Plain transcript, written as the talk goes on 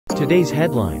Today's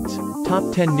headlines.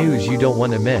 Top 10 news you don't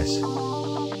want to miss.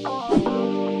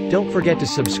 Don't forget to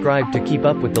subscribe to keep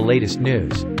up with the latest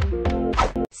news.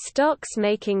 Stocks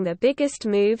making the biggest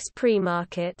moves: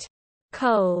 Premarket,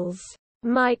 Kohl's,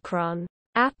 Micron,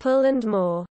 Apple and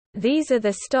more. These are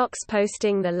the stocks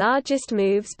posting the largest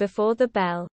moves before the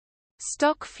bell.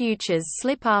 Stock futures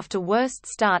slip after worst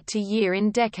start to year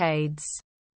in decades.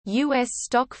 U.S.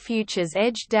 stock futures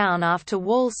edged down after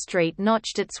Wall Street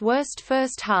notched its worst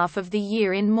first half of the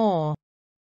year in more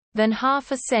than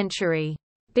half a century.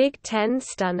 Big Ten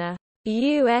stunner.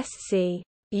 USC,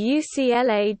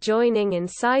 UCLA joining in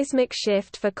seismic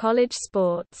shift for college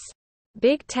sports.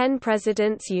 Big Ten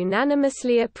presidents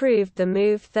unanimously approved the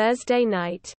move Thursday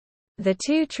night. The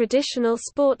two traditional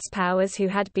sports powers who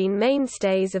had been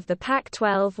mainstays of the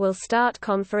Pac-12 will start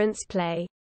conference play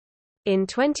in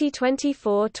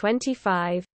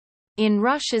 2024-25. In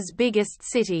Russia's biggest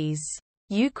cities,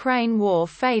 Ukraine war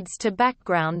fades to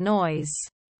background noise.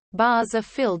 Bars are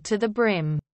filled to the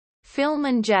brim. Film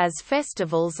and jazz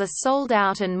festivals are sold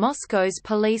out, and Moscow's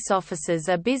police officers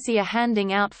are busier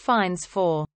handing out fines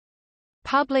for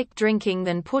public drinking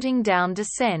than putting down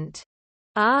dissent.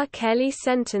 R. Kelly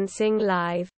sentencing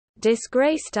live.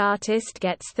 Disgraced artist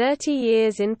gets 30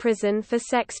 years in prison for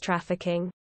sex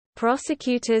trafficking.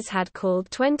 Prosecutors had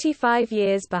called 25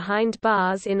 years behind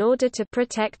bars in order to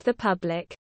protect the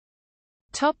public.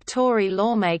 Top Tory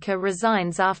lawmaker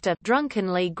resigns after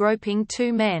drunkenly groping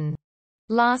two men.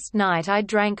 Last night I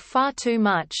drank far too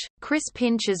much. Chris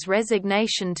Pinch's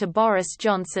resignation to Boris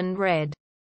Johnson read.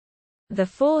 The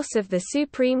force of the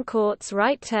Supreme Court's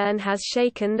right turn has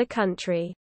shaken the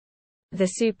country. The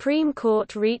Supreme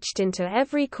Court reached into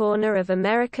every corner of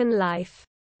American life,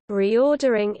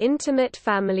 reordering intimate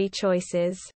family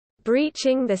choices,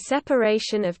 breaching the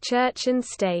separation of church and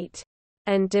state,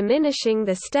 and diminishing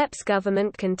the steps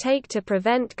government can take to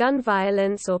prevent gun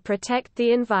violence or protect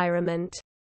the environment.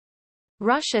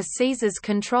 Russia seizes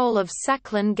control of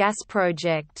Sakhalin gas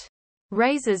project.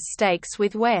 Raises stakes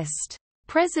with West.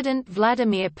 President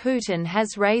Vladimir Putin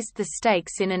has raised the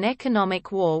stakes in an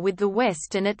economic war with the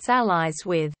West and its allies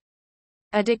with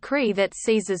a decree that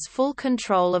seizes full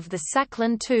control of the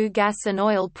Sakhalin 2 gas and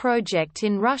oil project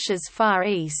in Russia's Far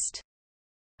East.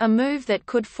 A move that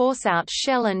could force out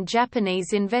Shell and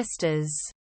Japanese investors.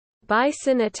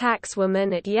 Bison attacks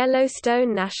woman at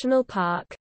Yellowstone National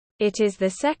Park. It is the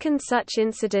second such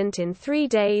incident in 3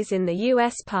 days in the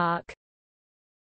U.S. park.